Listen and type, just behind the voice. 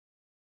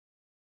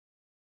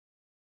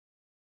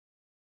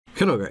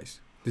Hello guys,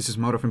 this is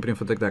Mauro from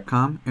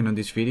PrinfoTech.com, and on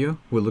this video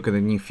we'll look at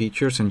the new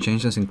features and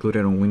changes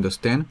included on Windows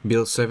 10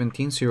 build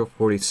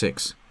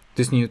 17.046.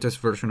 This new test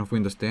version of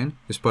Windows 10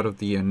 is part of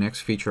the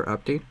next feature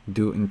update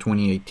due in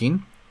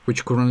 2018,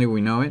 which currently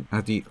we know it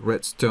as the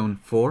Redstone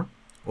 4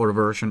 or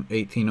version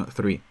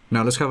 18.3.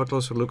 Now let's have a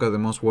closer look at the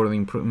most worthy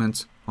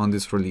improvements on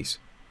this release.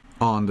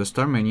 On the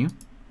Start menu,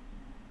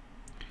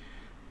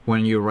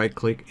 when you right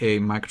click a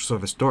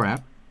Microsoft Store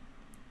app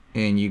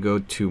and you go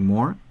to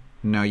More,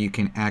 now you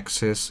can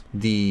access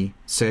the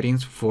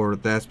settings for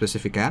that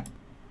specific app,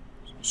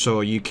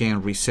 so you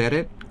can reset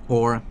it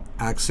or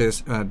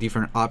access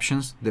different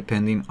options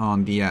depending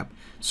on the app.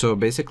 So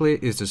basically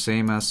it's the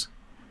same as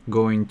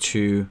going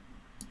to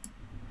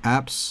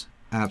apps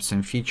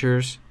and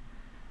features,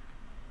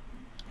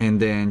 and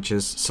then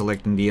just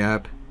selecting the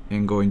app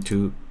and going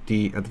to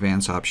the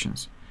advanced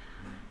options.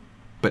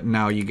 But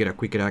now you get a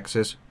quicker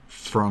access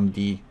from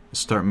the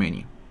Start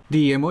menu.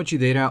 The emoji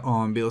data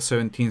on build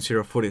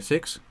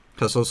 17.046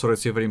 has also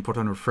received an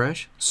important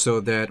refresh, so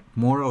that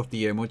more of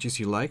the emojis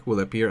you like will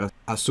appear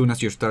as soon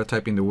as you start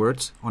typing the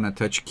words on a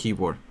touch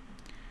keyboard.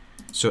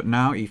 So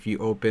now if you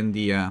open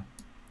the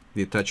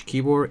touch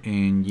keyboard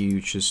and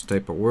you just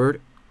type a word,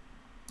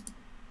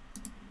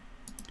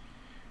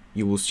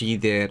 you will see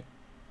that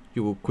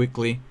you will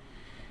quickly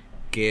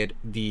get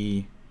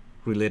the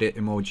related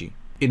emoji.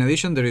 In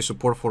addition, there is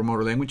support for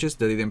more languages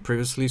that didn't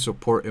previously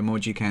support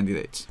emoji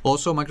candidates.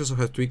 Also, Microsoft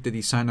has tweaked the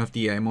design of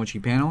the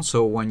emoji panel,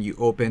 so when you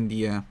open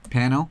the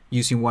panel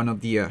using one of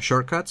the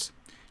shortcuts,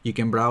 you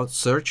can browse,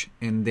 search,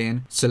 and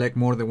then select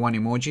more than one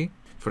emoji.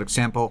 For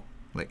example,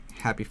 like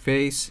happy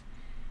face,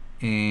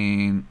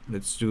 and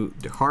let's do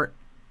the heart,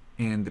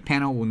 and the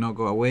panel will not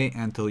go away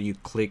until you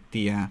click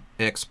the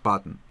X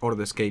button or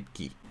the escape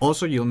key.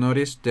 Also, you'll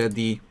notice that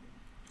the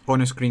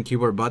on-screen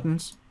keyboard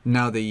buttons,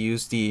 now they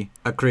use the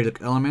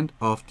acrylic element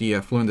of the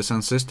Fluent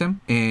Design system,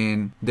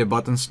 and the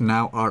buttons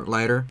now are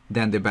lighter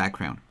than the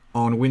background.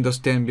 On Windows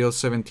 10 build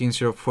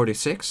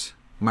 17.046,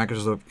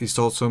 Microsoft is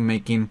also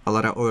making a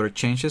lot of other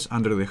changes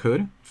under the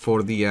hood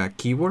for the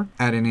keyboard,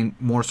 adding in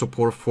more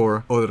support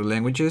for other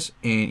languages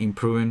and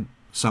improving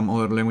some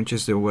other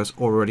languages that was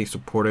already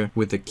supported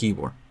with the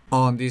keyboard.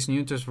 On this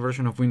new test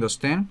version of Windows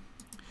 10,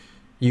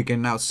 you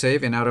can now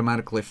save and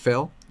automatically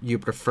fill you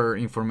prefer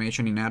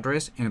information in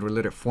address and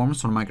related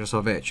forms on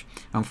Microsoft Edge.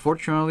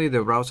 Unfortunately,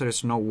 the browser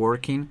is not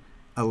working,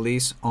 at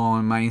least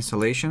on my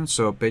installation,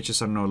 so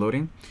pages are not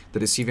loading.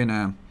 There is even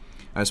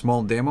a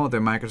small demo that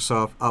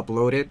Microsoft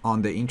uploaded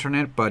on the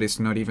internet, but it's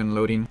not even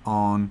loading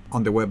on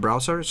the web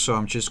browser. So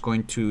I'm just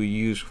going to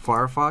use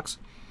Firefox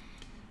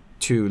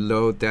to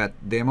load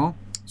that demo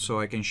so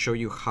I can show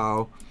you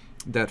how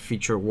that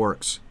feature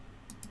works.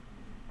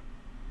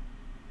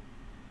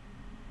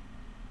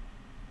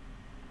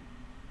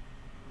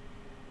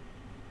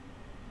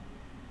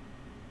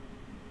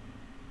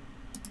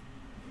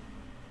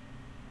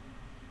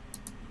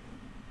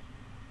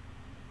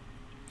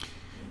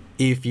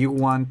 If you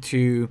want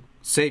to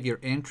save your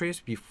entries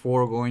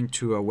before going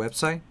to a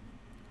website,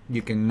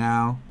 you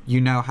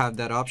now have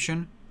that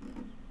option.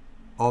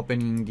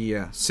 Opening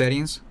the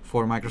settings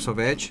for Microsoft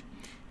Edge,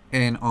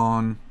 and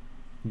on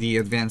the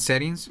advanced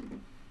settings,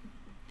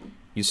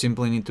 you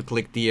simply need to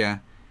click the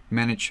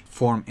manage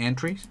form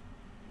entries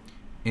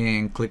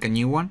and click a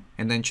new one,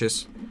 and then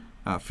just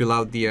fill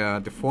out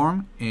the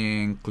form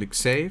and click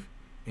save,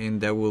 and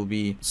that will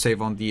be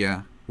saved on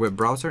the web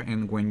browser.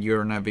 And when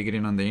you're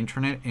navigating on the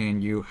internet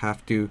and you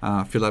have to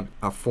fill out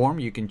a form,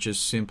 you can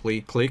just simply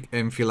click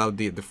and fill out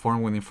the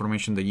form with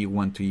information that you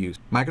want to use.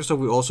 Microsoft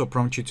will also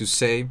prompt you to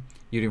save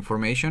your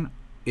information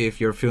if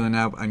you're filling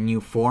out a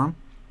new form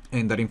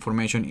and that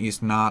information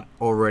is not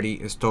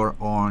already stored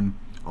on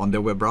the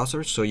web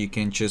browser, so you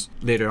can just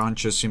later on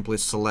just simply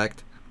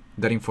select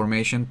that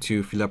information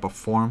to fill up a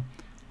form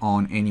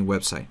on any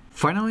website.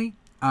 Finally,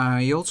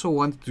 I also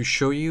wanted to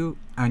show you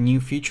a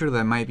new feature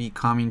that might be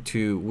coming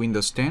to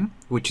Windows 10,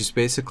 which is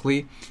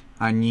basically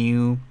a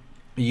new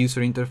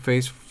user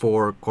interface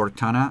for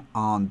Cortana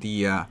on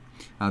the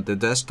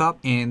desktop,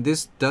 and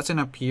this doesn't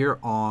appear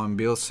on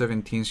build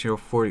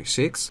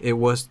 17.046. It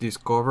was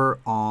discovered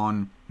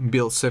on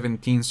build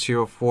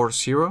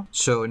 17.040.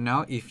 So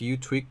now if you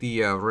tweak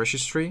the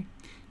registry,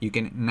 you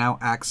can now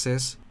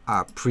access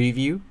a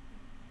preview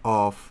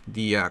of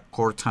the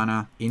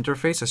Cortana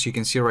interface, as you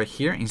can see right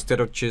here. Instead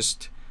of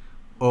just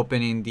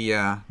opening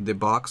the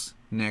box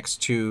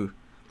next to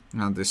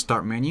the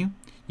Start menu,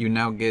 you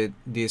now get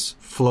this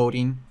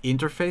floating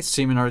interface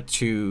similar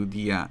to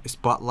the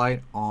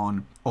Spotlight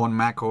on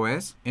Mac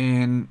OS,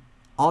 and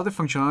all the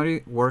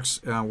functionality works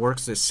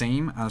the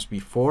same as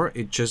before.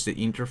 It's just the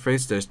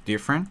interface that's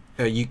different.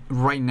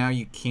 Right now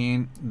you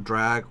can't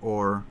drag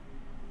or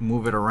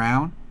move it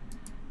around.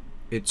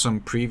 It's on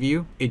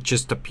preview. It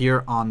just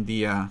appears on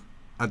the at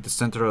the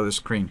center of the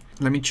screen.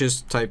 Let me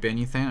just type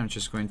anything. I'm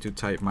just going to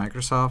type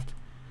Microsoft,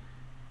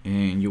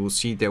 and you will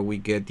see that we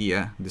get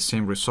the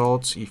same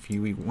results. If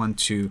you want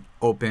to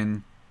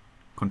open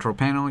Control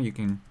Panel, you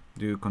can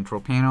do Control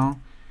Panel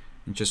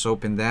and just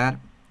open that.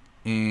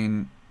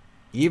 And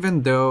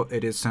even though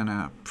it is on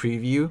a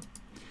preview,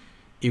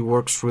 it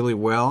works really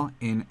well,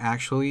 and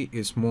actually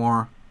it's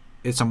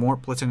a more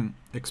pleasant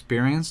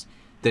experience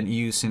than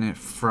using it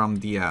from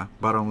the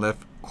bottom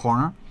left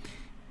corner.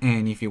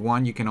 And if you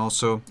want, you can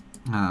also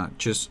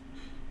just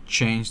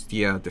change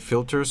the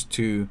filters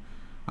to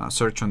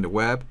search on the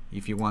web.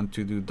 If you want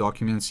to do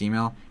documents,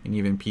 email, and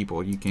even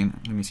people, you can.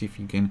 Let me see if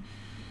you can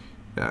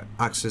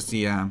access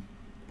the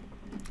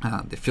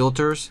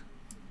filters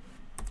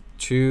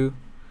too,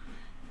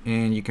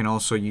 and you can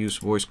also use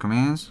voice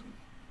commands.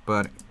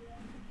 But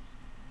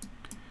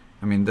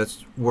I mean,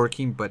 that's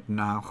working, but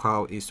now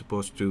how it's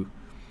supposed to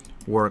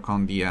work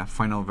on the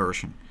final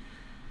version.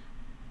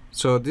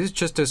 So this is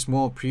just a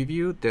small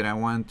preview that I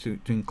want to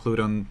include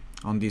on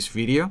this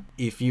video.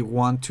 If you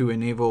want to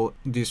enable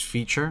this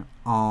feature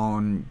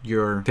on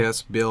your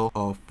test build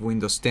of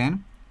Windows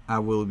 10, I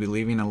will be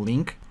leaving a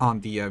link on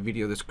the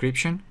video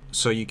description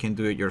so you can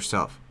do it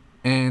yourself.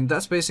 And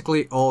that's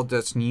basically all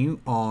that's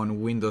new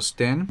on Windows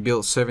 10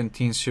 build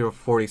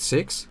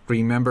 17.046.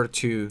 Remember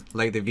to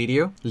like the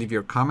video, leave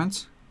your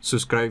comments,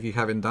 subscribe if you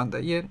haven't done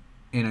that yet,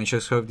 and I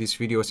just hope this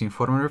video was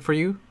informative for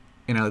you,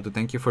 and I'd like to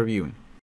thank you for viewing.